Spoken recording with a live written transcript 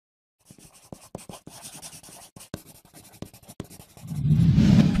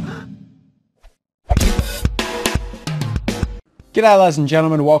G'day ladies and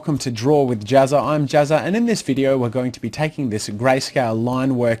gentlemen, welcome to Draw with Jazza. I'm Jazza, and in this video we're going to be taking this grayscale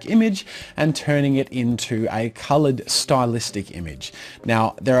line work image and turning it into a coloured stylistic image.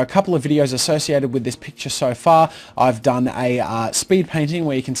 Now there are a couple of videos associated with this picture so far. I've done a speed painting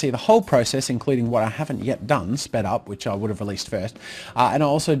where you can see the whole process, including what I haven't yet done, sped up, which I would have released first. And I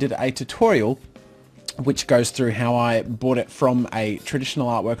also did a tutorial which goes through how I brought it from a traditional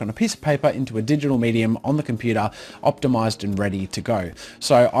artwork on a piece of paper into a digital medium on the computer, optimized and ready to go.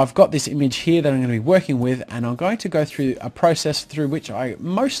 So I've got this image here that I'm going to be working with, and I'm going to go through a process through which I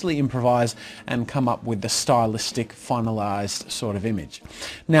mostly improvise and come up with the stylistic finalized sort of image.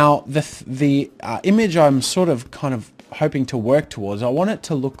 Now the image I'm sort of kind of hoping to work towards, I want it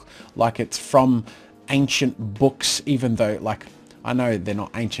to look like it's from ancient books, even though like I know they're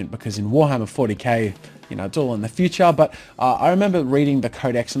not ancient because in Warhammer 40k, you know, it's all in the future, but I remember reading the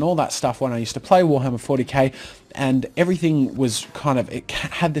codex and all that stuff when I used to play Warhammer 40k, and everything was kind of, it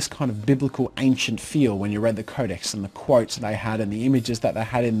had this kind of biblical ancient feel when you read the codex and the quotes they had and the images that they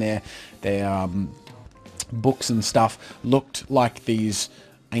had in their books and stuff looked like these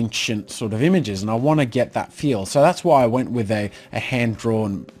ancient sort of images, and I want to get that feel. So that's why I went with a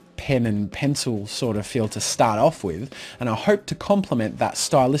hand-drawn pen and pencil sort of feel to start off with, and I hope to complement that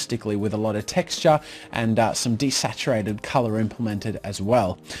stylistically with a lot of texture and some desaturated color implemented as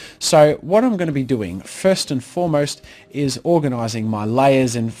well. So what I'm going to be doing first and foremost is organizing my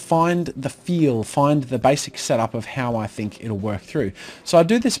layers and find the feel, find the basic setup of how I think it'll work through. So I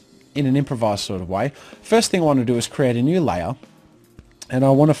do this in an improvised sort of way. First thing I want to do is create a new layer, and I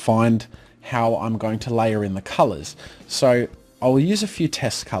want to find how I'm going to layer in the colors. So I'll use a few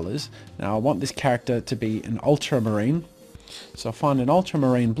test colors. Now I want this character to be an ultramarine, so I'll find an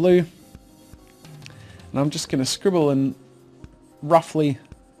ultramarine blue, and I'm just going to scribble in roughly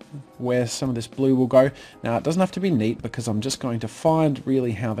where some of this blue will go. Now it doesn't have to be neat because I'm just going to find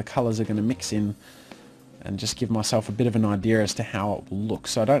really how the colors are going to mix in and just give myself a bit of an idea as to how it will look.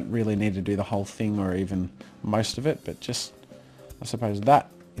 So I don't really need to do the whole thing or even most of it, but just I suppose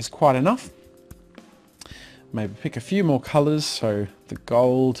that is quite enough. Maybe pick a few more colors, so the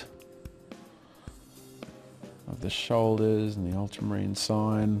gold of the shoulders and the ultramarine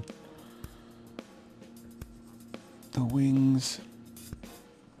sign, the wings,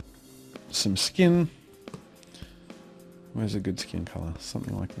 some skin. Where's a good skin color?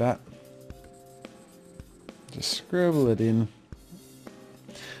 Something like that. Just scribble it in.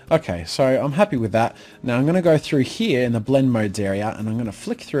 Okay, so I'm happy with that. Now I'm going to go through here in the blend modes area, and I'm going to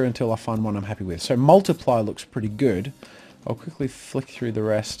flick through until I find one I'm happy with. So multiply looks pretty good. I'll quickly flick through the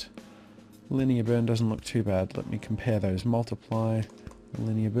rest. Linear burn doesn't look too bad. Let me compare those. Multiply,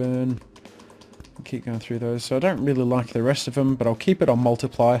 linear burn. Keep going through those. So I don't really like the rest of them, but I'll keep it on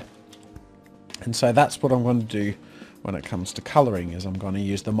multiply. And so that's what I'm going to do when it comes to coloring, is I'm going to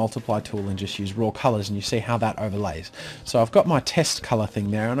use the multiply tool and just use raw colors, and you see how that overlays. So I've got my test color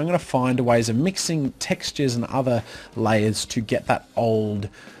thing there, and I'm going to find ways of mixing textures and other layers to get that old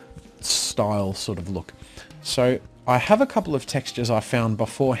style sort of look. So I have a couple of textures I found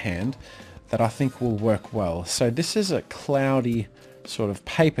beforehand that I think will work well. So this is a cloudy sort of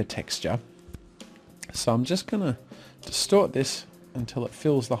paper texture, so I'm just going to distort this until it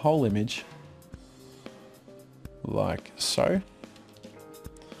fills the whole image like so.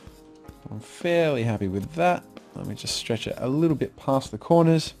 I'm fairly happy with that. Let me just stretch it a little bit past the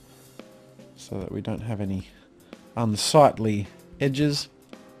corners so that we don't have any unsightly edges.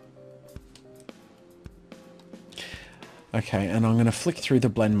 Okay, and I'm going to flick through the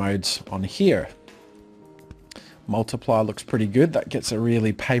blend modes on here. Multiply looks pretty good. That gets a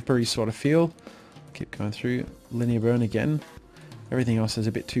really papery sort of feel. Keep going through. Linear burn again. Everything else is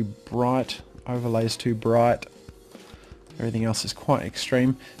a bit too bright. Overlays too bright. Everything else is quite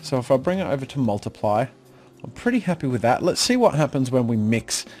extreme. So if I bring it over to multiply, I'm pretty happy with that. Let's see what happens when we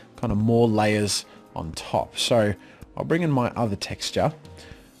mix kind of more layers on top. So I'll bring in my other texture,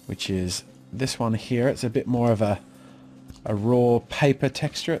 which is this one here. It's a bit more of a raw paper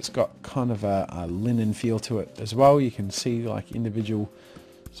texture. It's got kind of a linen feel to it as well. You can see like individual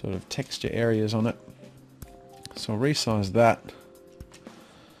sort of texture areas on it. So I'll resize that.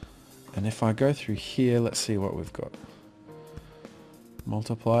 And if I go through here, let's see what we've got.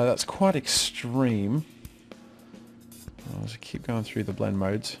 Multiply, that's quite extreme. I'll just keep going through the blend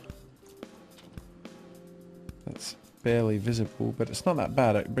modes. That's barely visible, but it's not that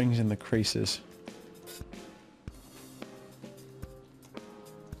bad. It brings in the creases.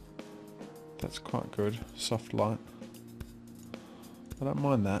 That's quite good. Soft light. I don't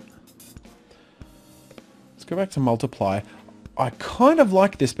mind that. Let's go back to multiply. I kind of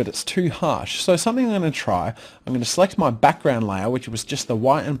like this, but it's too harsh. So something I'm going to try, I'm going to select my background layer, which was just the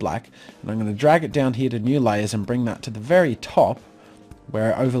white and black, and I'm going to drag it down here to new layers and bring that to the very top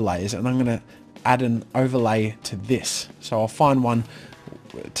where it overlays, and I'm going to add an overlay to this. So I'll find one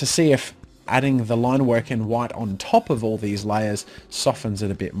to see if adding the line work in white on top of all these layers softens it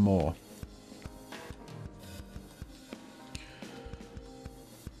a bit more.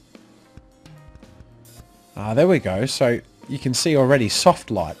 There we go. So you can see already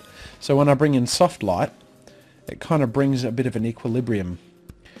soft light. So when I bring in soft light, it kind of brings a bit of an equilibrium.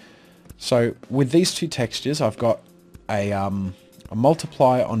 So with these two textures, I've got a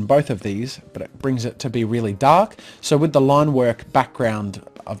multiply on both of these, but it brings it to be really dark. So with the line work background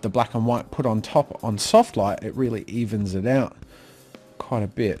of the black and white put on top on soft light, it really evens it out quite a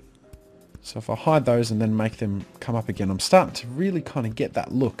bit. So if I hide those and then make them come up again, I'm starting to really kind of get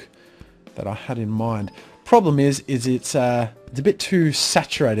that look that I had in mind. Problem is it's a bit too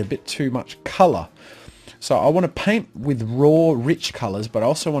saturated, a bit too much color. So I want to paint with raw, rich colors, but I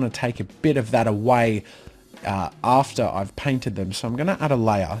also want to take a bit of that away after I've painted them. So I'm going to add a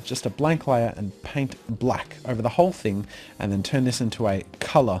layer, just a blank layer, and paint black over the whole thing, and then turn this into a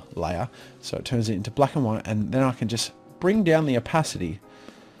color layer. So it turns it into black and white, and then I can just bring down the opacity.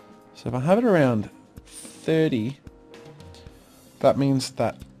 So if I have it around 30, that means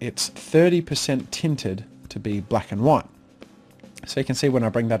that it's 30% tinted to be black and white. So you can see when I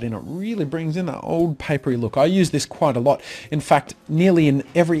bring that in, it really brings in that old papery look. I use this quite a lot. In fact, nearly in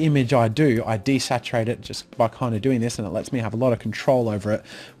every image I do, I desaturate it just by kind of doing this, and it lets me have a lot of control over it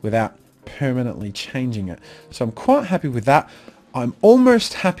without permanently changing it. So I'm quite happy with that. I'm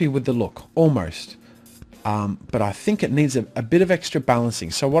almost happy with the look, almost. But I think it needs a bit of extra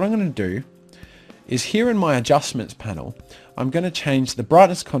balancing. So what I'm going to do is here in my adjustments panel, I'm going to change the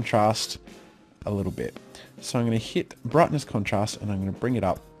brightness contrast a little bit. So I'm going to hit brightness contrast, and I'm going to bring it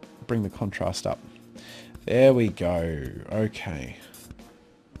up, bring the contrast up. There we go. Okay.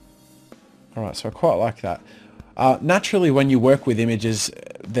 All right, so I quite like that. Naturally, when you work with images,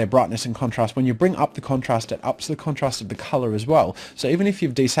 their brightness and contrast, when you bring up the contrast, it ups the contrast of the color as well. So even if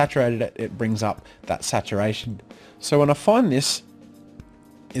you've desaturated it, it brings up that saturation. So when I find this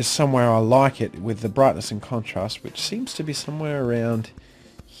is somewhere I like it with the brightness and contrast, which seems to be somewhere around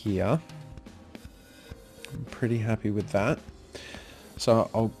here. I'm pretty happy with that. So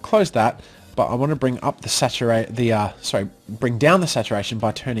I'll close that, but I want to bring up the bring down the saturation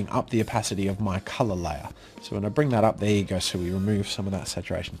by turning up the opacity of my color layer. So when I bring that up, there you go. So we remove some of that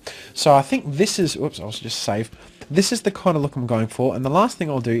saturation. So I think this is, whoops, I'll just save. This is the kind of look I'm going for. And the last thing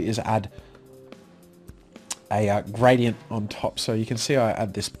I'll do is add a gradient on top. So you can see I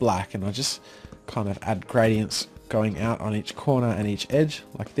add this black, and I just kind of add gradients going out on each corner and each edge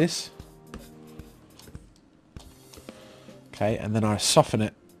like this. Okay, and then I soften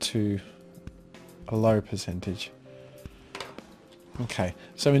it to a low percentage. Okay,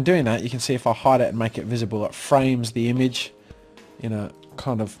 so in doing that, you can see if I hide it and make it visible, it frames the image in a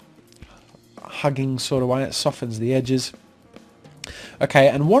kind of hugging sort of way. It softens the edges. Okay,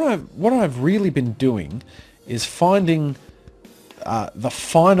 and what I've really been doing is finding the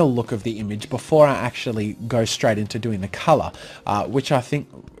final look of the image before I actually go straight into doing the color, which I think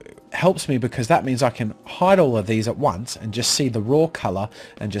helps me, because that means I can hide all of these at once and just see the raw color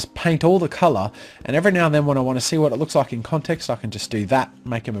and just paint all the color, and every now and then when I want to see what it looks like in context, I can just do that,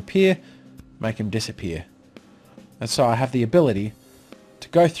 make them appear, make them disappear. And so I have the ability to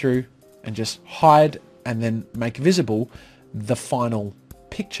go through and just hide and then make visible the final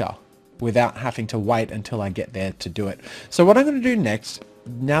picture without having to wait until I get there to do it. So what I'm going to do next,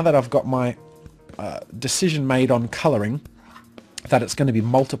 now that I've got my decision made on coloring, that it's going to be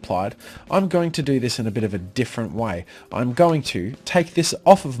multiplied, I'm going to do this in a bit of a different way. I'm going to take this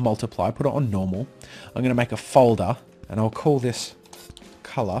off of multiply, put it on normal. I'm going to make a folder, and I'll call this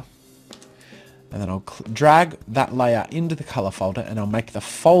color, and then I'll drag that layer into the color folder, and I'll make the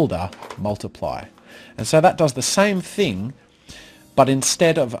folder multiply. And so that does the same thing, but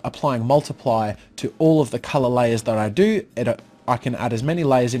instead of applying multiply to all of the color layers that I do, I can add as many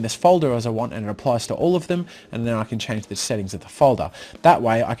layers in this folder as I want, and it applies to all of them, and then I can change the settings of the folder. That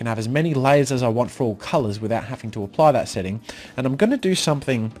way I can have as many layers as I want for all colors without having to apply that setting. And I'm going to do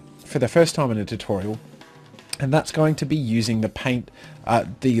something for the first time in a tutorial, and that's going to be using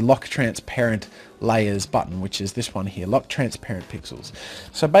the lock transparent layers button, which is this one here, lock transparent pixels.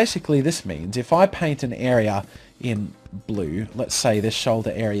 So basically this means if I paint an area in blue, let's say this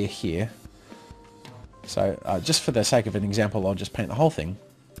shoulder area here, so just for the sake of an example, I'll just paint the whole thing.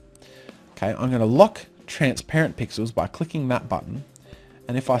 Okay, I'm going to lock transparent pixels by clicking that button,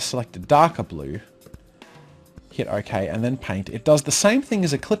 and if I select a darker blue, hit OK, and then paint. It does the same thing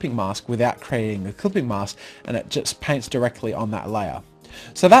as a clipping mask without creating a clipping mask, and it just paints directly on that layer.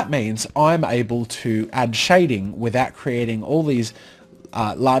 So that means I'm able to add shading without creating all these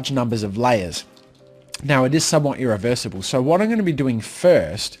large numbers of layers. Now it is somewhat irreversible, so what I'm going to be doing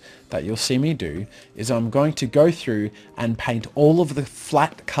first that you'll see me do is I'm going to go through and paint all of the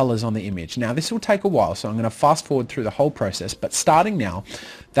flat colors on the image. Now this will take a while, so I'm going to fast forward through the whole process, but starting now,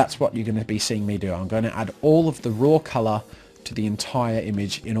 that's what you're going to be seeing me do. I'm going to add all of the raw color to the entire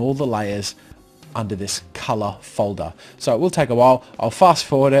image in all the layers under this color folder. So it will take a while. I'll fast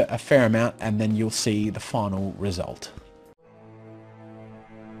forward it a fair amount and then you'll see the final result.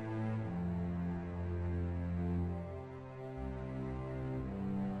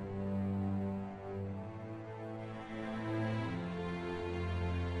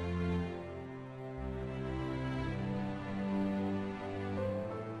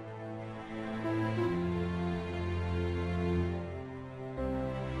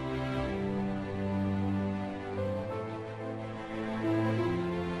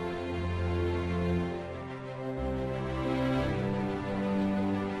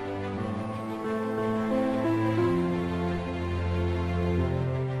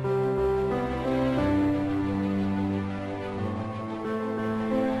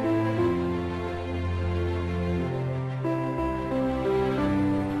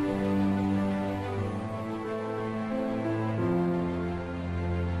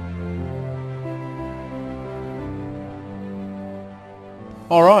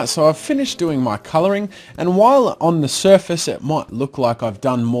 Alright, so I've finished doing my colouring, and while on the surface it might look like I've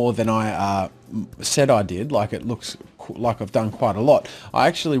done more than I said I did, like it looks like I've done quite a lot, I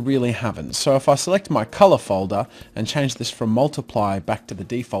actually really haven't. So if I select my colour folder and change this from multiply back to the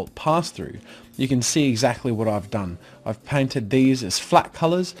default pass-through, you can see exactly what I've done. I've painted these as flat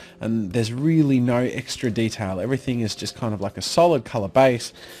colours and there's really no extra detail. Everything is just kind of like a solid colour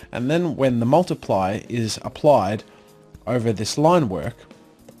base, and then when the multiply is applied over this line work,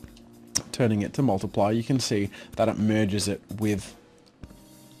 turning it to multiply, you can see that it merges it with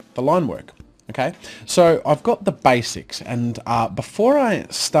the line work. Okay, so I've got the basics, and before I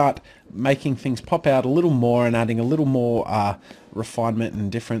start making things pop out a little more and adding a little more refinement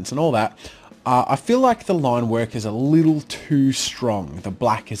and difference and all that, I feel like the line work is a little too strong. The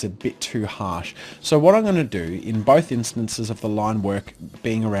black is a bit too harsh. So what I'm going to do in both instances of the line work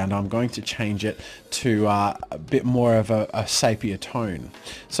being around, I'm going to change it to a bit more of a sepia tone.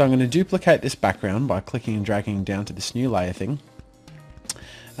 So I'm going to duplicate this background by clicking and dragging down to this new layer thing.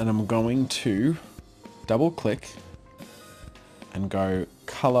 And I'm going to double click and go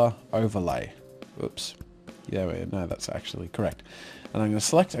color overlay. Oops. Yeah, no, that's actually correct. And I'm going to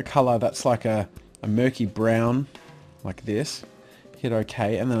select a color that's like a murky brown, like this. Hit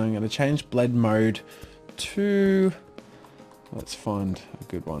OK, and then I'm going to change blend mode to, let's find a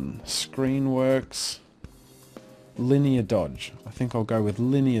good one, Screenworks, Linear Dodge. I think I'll go with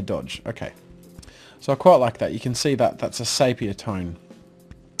Linear Dodge. Okay. So I quite like that. You can see that that's a sepia tone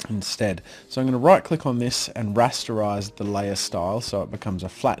instead. So I'm going to right click on this and rasterize the layer style so it becomes a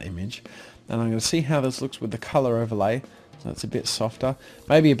flat image. And I'm going to see how this looks with the color overlay. So it's a bit softer,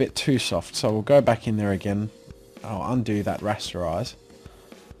 maybe a bit too soft. So we'll go back in there again. I'll undo that rasterize,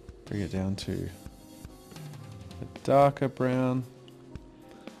 bring it down to a darker brown.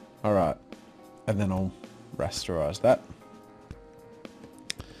 Alright, and then I'll rasterize that.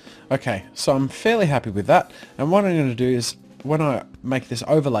 Okay, so I'm fairly happy with that. And what I'm going to do is, when I make this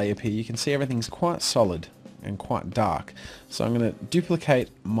overlay appear, you can see everything's quite solid and quite dark. So I'm going to duplicate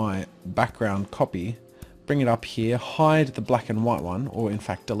my background copy, bring it up here, hide the black and white one, or in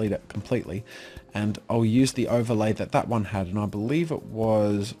fact delete it completely, and I'll use the overlay that that one had, and I believe it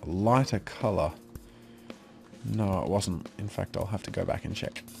was lighter color. No, it wasn't. In fact, I'll have to go back and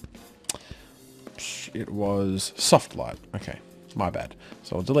check. It was soft light. Okay, my bad.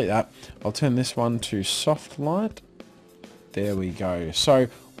 So I'll delete that. I'll turn this one to soft light. There we go. So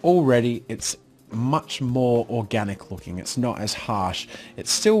already it's much more organic looking. It's not as harsh.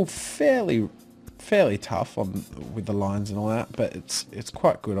 It's still fairly tough with the lines and all that, but it's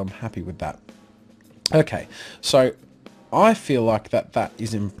quite good. I'm happy with that. Okay, so I feel like that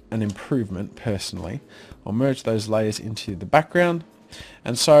is an improvement personally. I'll merge those layers into the background,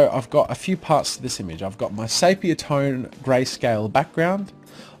 and so I've got a few parts to this image. I've got my sepia tone grayscale background,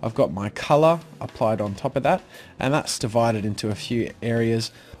 I've got my color applied on top of that, and that's divided into a few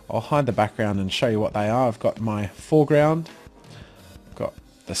areas. I'll hide the background and show you what they are. I've got my foreground, I've got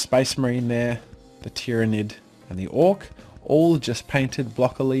the Space Marine there, the Tyrannid and the Orc, all just painted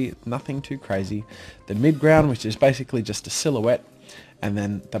blockily, nothing too crazy. The midground, which is basically just a silhouette, and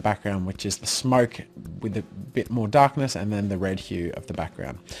then the background, which is the smoke with a bit more darkness, and then the red hue of the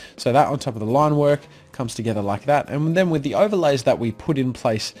background. So that on top of the line work comes together like that, and then with the overlays that we put in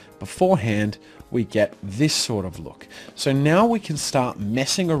place beforehand, we get this sort of look. So now we can start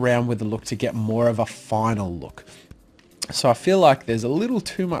messing around with the look to get more of a final look. So I feel like there's a little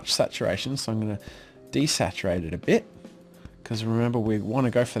too much saturation, so I'm going to desaturate it a bit, because remember, we want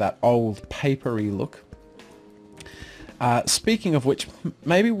to go for that old papery look. Speaking of which,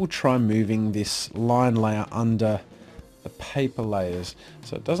 maybe we'll try moving this line layer under the paper layers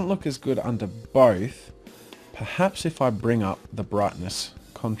so it doesn't look as good under both. Perhaps if I bring up the brightness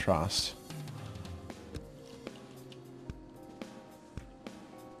contrast.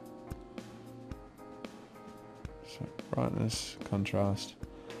 So brightness, contrast.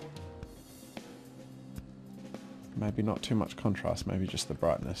 Maybe not too much contrast, maybe just the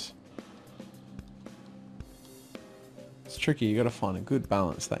brightness. It's tricky, you got to find a good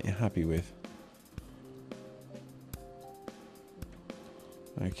balance that you're happy with.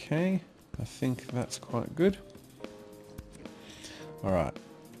 Okay, I think that's quite good. Alright,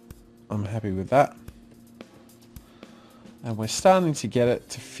 I'm happy with that. And we're starting to get it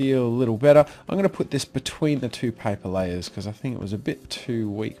to feel a little better. I'm going to put this between the two paper layers because I think it was a bit too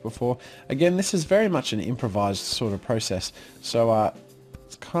weak before. Again, this is very much an improvised sort of process, so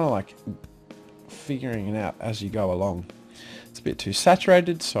it's kind of like figuring it out as you go along. It's a bit too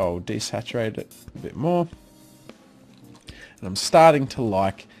saturated, so I'll desaturate it a bit more. And I'm starting to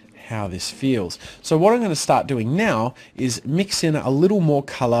like how this feels. So what I'm going to start doing now is mix in a little more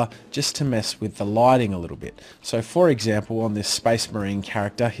color just to mess with the lighting a little bit. So for example, on this Space Marine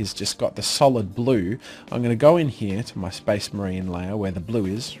character, he's just got the solid blue. I'm going to go in here to my Space Marine layer where the blue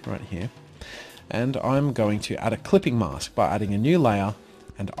is, right here. And I'm going to add a clipping mask by adding a new layer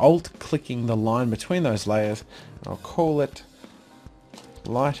and alt-clicking the line between those layers. I'll call it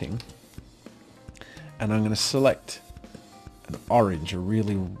lighting, and I'm going to select an orange, a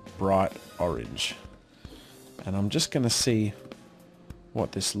really bright orange, and I'm just going to see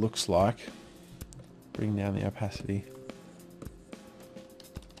what this looks like. Bring down the opacity.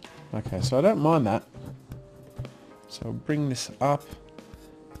 Okay, so I don't mind that, so I'll bring this up,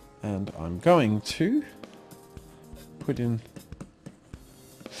 and I'm going to put in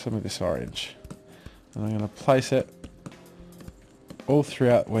some of this orange, and I'm going to place it all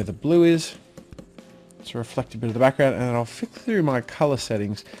throughout where the blue is to reflect a bit of the background, and I'll flick through my color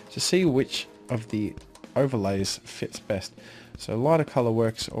settings to see which of the overlays fits best. So lighter color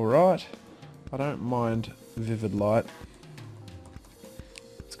works alright. I don't mind vivid light.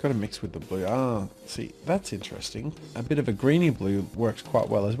 It's got to mix with the blue. Ah, see, that's interesting. A bit of a greeny blue works quite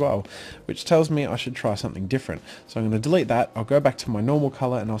well as well, which tells me I should try something different. So I'm going to delete that. I'll go back to my normal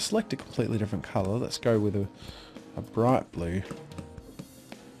color and I'll select a completely different color. Let's go with a bright blue.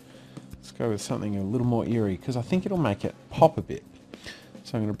 Go with something a little more eerie because I think it'll make it pop a bit.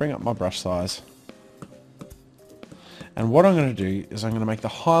 So I'm going to bring up my brush size, and what I'm going to do is I'm going to make the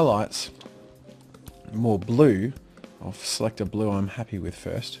highlights more blue. I'll select a blue I'm happy with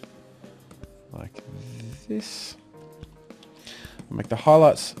first, like this. I'll make the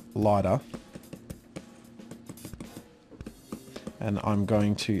highlights lighter, and I'm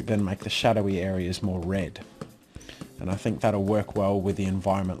going to then make the shadowy areas more red. And I think that'll work well with the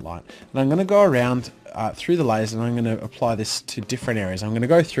environment light. And I'm going to go around through the layers, and I'm going to apply this to different areas. I'm going to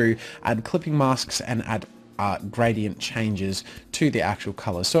go through, add clipping masks, and add gradient changes to the actual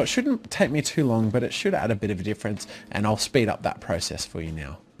colors. So it shouldn't take me too long, but it should add a bit of a difference, and I'll speed up that process for you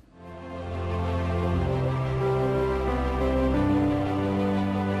now.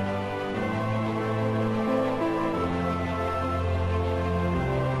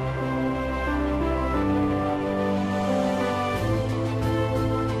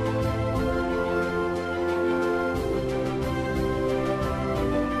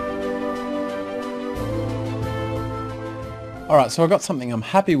 Alright, so I've got something I'm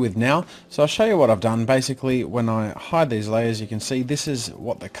happy with now, so I'll show you what I've done. Basically, when I hide these layers, you can see this is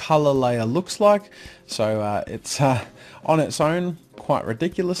what the color layer looks like. So it's on its own quite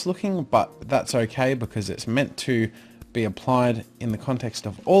ridiculous looking, but that's okay because it's meant to be applied in the context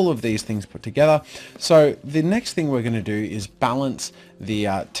of all of these things put together. So the next thing we're going to do is balance the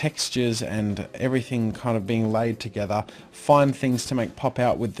textures and everything kind of being laid together, find things to make pop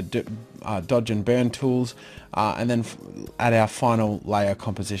out with the dodge and burn tools, and then add our final layer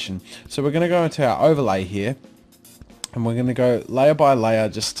composition. So we're going to go into our overlay here, and we're going to go layer by layer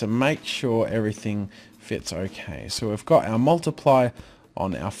just to make sure everything fits okay. So we've got our multiply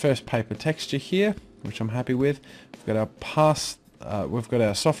on our first paper texture here, which I'm happy with. We've got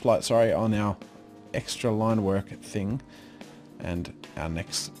our soft light, on our extra line work thing, and our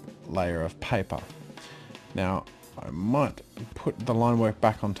next layer of paper. Now I might put the line work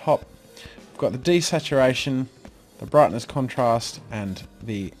back on top. We've got the desaturation, the brightness contrast, and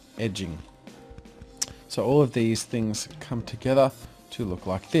the edging. So all of these things come together to look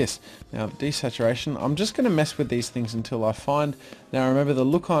like this. Now the desaturation, I'm just going to mess with these things until I find. Now remember, the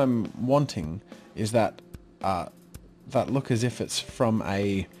look I'm wanting is that that look as if it's from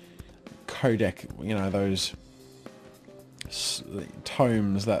a codec, you know, those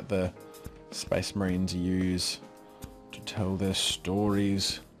tomes that the Space Marines use to tell their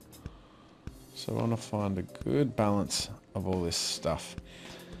stories. So I want to find a good balance of all this stuff.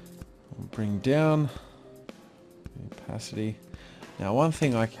 I'll bring down the opacity. Now one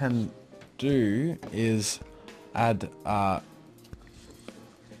thing I can do is add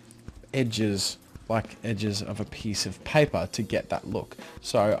edges, like edges of a piece of paper, to get that look.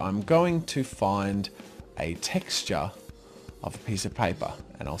 So I'm going to find a texture of a piece of paper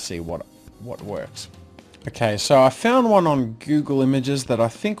and I'll see what works. Okay, so I found one on Google Images that I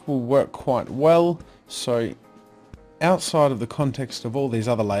think will work quite well. So outside of the context of all these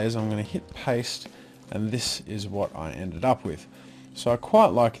other layers, I'm going to hit paste, and this is what I ended up with. So I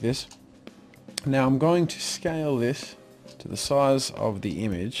quite like this. Now I'm going to scale this to the size of the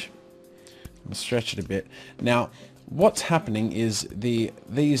image and stretch it a bit. Now what's happening is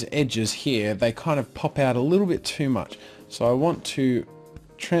these edges here, they kind of pop out a little bit too much. So I want to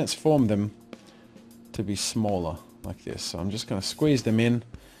transform them to be smaller like this. So I'm just going to squeeze them in,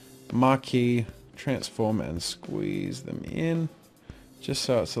 marquee, transform, and squeeze them in, just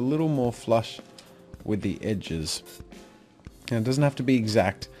so it's a little more flush with the edges. And it doesn't have to be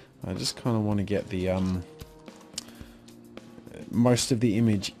exact. I just kind of want to get the most of the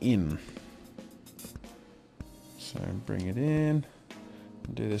image in. So bring it in,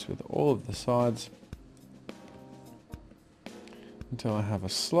 do this with all of the sides until I have a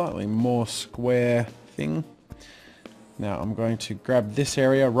slightly more square thing. Now I'm going to grab this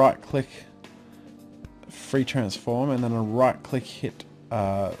area, right click, free transform, and then a right click, hit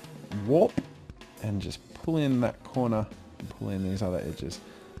warp, and just pull in that corner and pull in these other edges,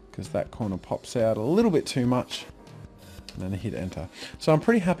 because that corner pops out a little bit too much, and then hit enter. So I'm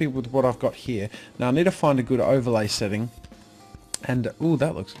pretty happy with what I've got here. Now I need to find a good overlay setting, and ooh,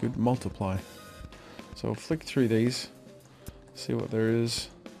 that looks good, multiply. So I'll flick through these, see what there is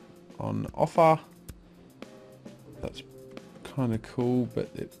on offer. That's kind of cool, but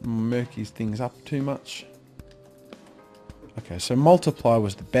it murkies things up too much. Okay, so multiply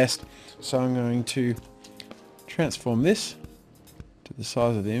was the best. So I'm going to transform this to the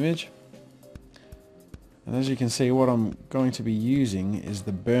size of the image. And as you can see, what I'm going to be using is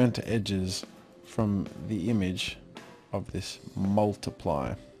the burnt edges from the image of this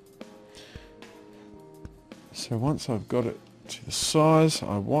multiply. So once I've got it to the size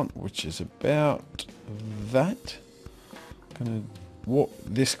I want, which is about that, I'm going to warp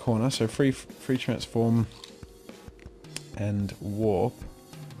this corner, so free transform and warp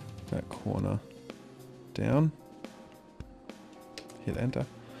that corner down, hit enter.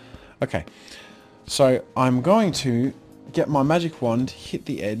 Okay, so I'm going to get my magic wand, hit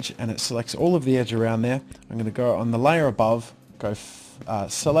the edge, and it selects all of the edge around there. I'm going to go on the layer above, go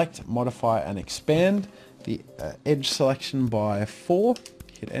select, modify, and expand the edge selection by 4,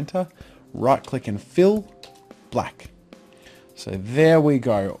 hit enter, right click and fill, black. So there we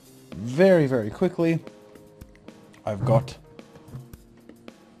go. Very, very quickly, I've got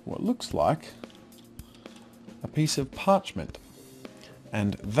what looks like a piece of parchment.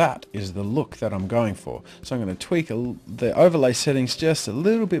 And that is the look that I'm going for. So I'm going to tweak the overlay settings just a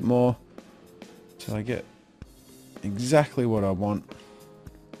little bit more till I get exactly what I want.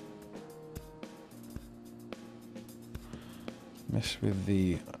 Mess with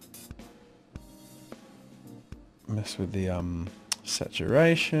the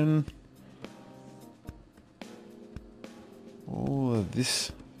saturation. All of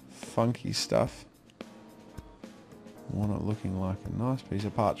this funky stuff. I want it looking like a nice piece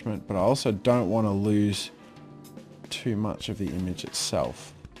of parchment, but I also don't want to lose too much of the image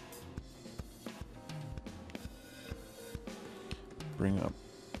itself. Bring up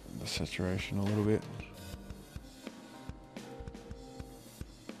the saturation a little bit.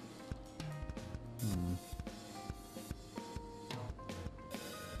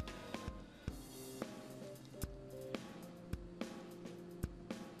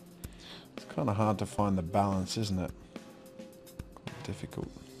 It's kind of hard to find the balance, isn't it? Quite difficult.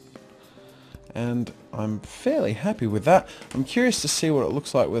 And I'm fairly happy with that. I'm curious to see what it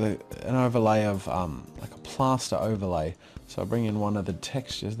looks like with an overlay of like a plaster overlay. So I bring in one of the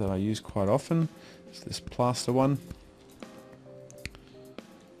textures that I use quite often. It's this plaster one.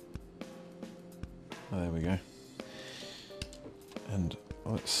 Oh, there we go. And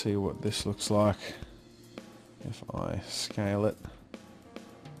let's see what this looks like if I scale it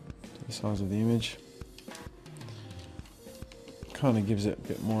to the size of the image. Kind of gives it a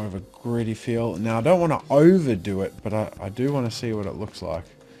bit more of a gritty feel. Now I don't want to overdo it, but I do want to see what it looks like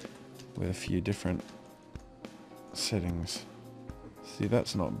with a few different settings. See,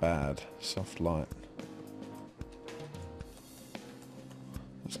 that's not bad. Soft light.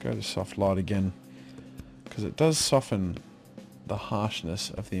 Let's go to soft light again, because it does soften the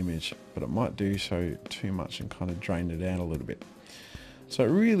harshness of the image, but it might do so too much and kind of drain it out a little bit. So it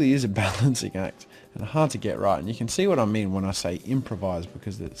really is a balancing act and hard to get right. And you can see what I mean when I say improvise,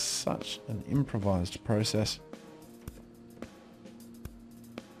 because it's such an improvised process.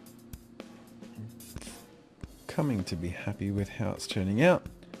 Coming to be happy with how it's turning out.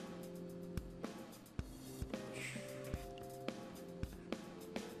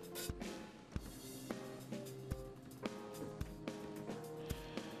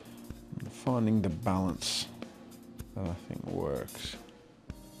 And finding the balance that I think works.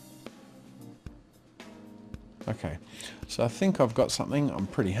 Okay, so I think I've got something I'm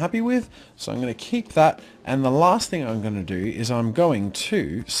pretty happy with, so I'm going to keep that, and the last thing I'm going to do is I'm going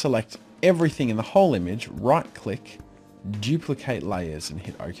to select everything in the whole image, right click, duplicate layers and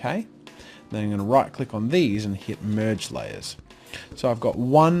hit OK. Then I'm going to right click on these and hit merge layers. So I've got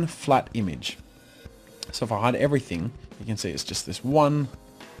one flat image. So if I hide everything, you can see it's just this one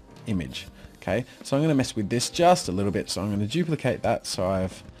image. Okay, so I'm going to mess with this just a little bit, so I'm going to duplicate that so I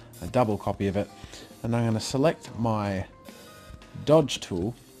have a double copy of it. And I'm going to select my dodge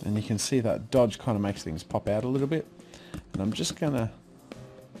tool, and you can see that dodge kind of makes things pop out a little bit. And I'm just going to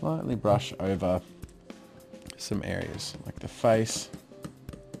lightly brush over some areas, like the face,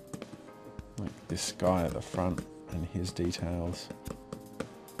 like this guy at the front and his details.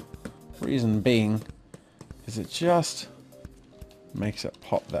 Reason being is it just makes it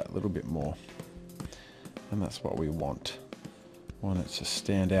pop that little bit more. And that's what we want. We want it to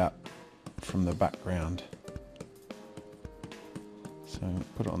stand out from the background. So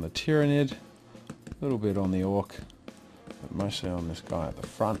put it on the Tyrannid, a little bit on the Orc, but mostly on this guy at the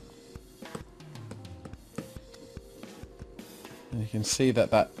front. And you can see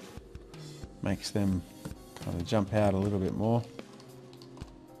that that makes them kind of jump out a little bit more.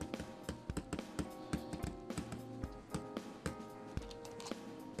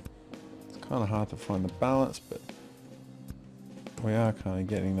 It's kind of hard to find the balance, but we are kind of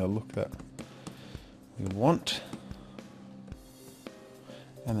getting the look that we want.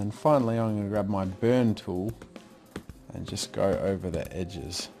 And then finally I'm going to grab my burn tool and just go over the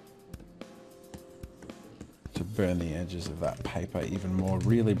edges to burn the edges of that paper even more,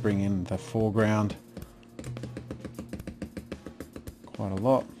 really bring in the foreground quite a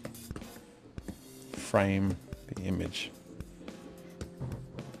lot, frame the image.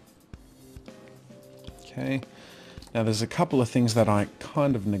 Okay, now there's a couple of things that I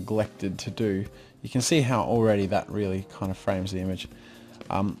kind of neglected to do. You can see how already that really kind of frames the image.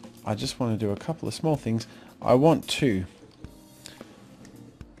 I just want to do a couple of small things. I want to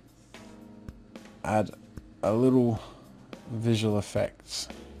add a little visual effects.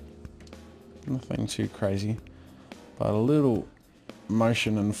 Nothing too crazy, but a little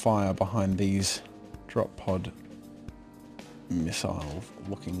motion and fire behind these drop pod missile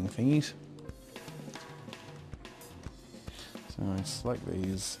looking thingies. So I'm going to select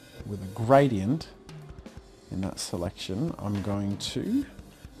these with a gradient. In that selection, I'm going to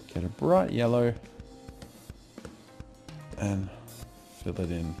get a bright yellow and fill it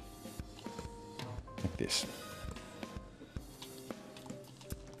in like this.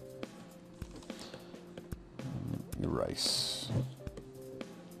 Erase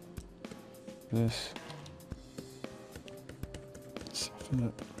this, soften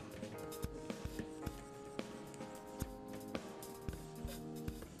it.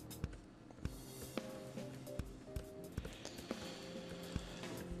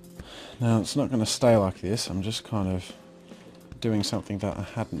 Now it's not going to stay like this. I'm just kind of doing something that I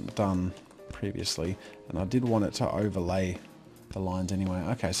hadn't done previously, and I did want it to overlay the lines anyway.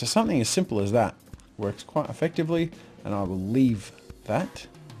 Okay, so something as simple as that works quite effectively, and I will leave that.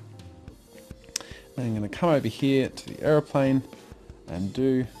 Then I'm going to come over here to the aeroplane and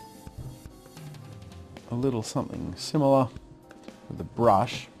do a little something similar with the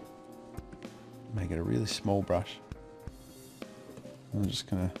brush. Make it a really small brush. I'm just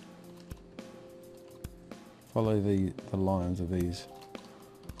going to follow the lines of these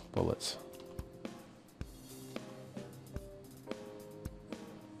bullets.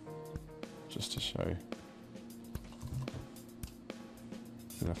 Just to show a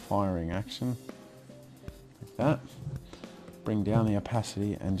bit of firing action. that. Bring down the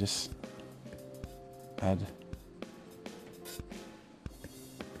opacity and just add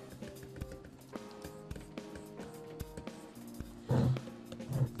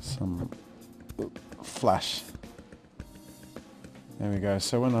some flash. There we go.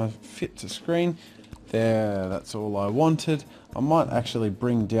 So when I fit to screen, there, that's all I wanted. I might actually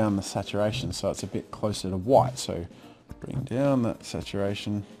bring down the saturation so it's a bit closer to white. So bring down that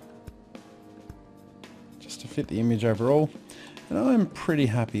saturation just to fit the image overall. And I'm pretty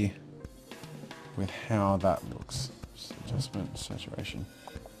happy with how that looks. Just adjustment, saturation.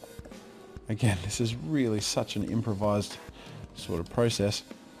 Again, this is really such an improvised sort of process.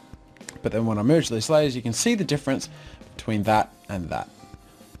 But then when I merge these layers, you can see the difference between that and that.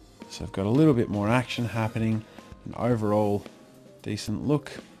 So I've got a little bit more action happening, an overall decent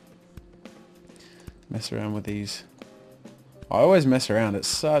look. Mess around with these. I always mess around. It's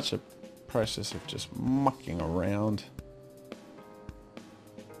such a process of just mucking around.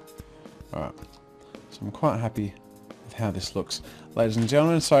 Alright, so I'm quite happy with how this looks, ladies and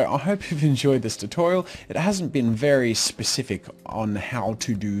gentlemen. So I hope you've enjoyed this tutorial. It hasn't been very specific on how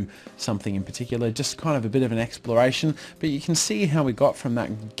to do something in particular, just kind of a bit of an exploration, but you can see how we got from that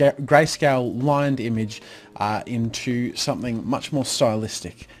grayscale lined image into something much more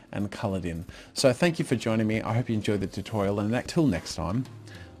stylistic and coloured in. So thank you for joining me. I hope you enjoyed the tutorial, and until next time,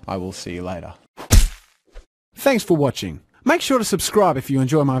 I will see you later. Thanks for watching. Make sure to subscribe if you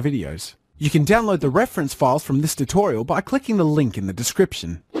enjoy my videos. You can download the reference files from this tutorial by clicking the link in the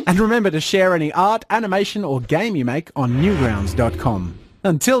description. And remember to share any art, animation or game you make on Newgrounds.com.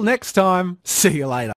 Until next time, see you later.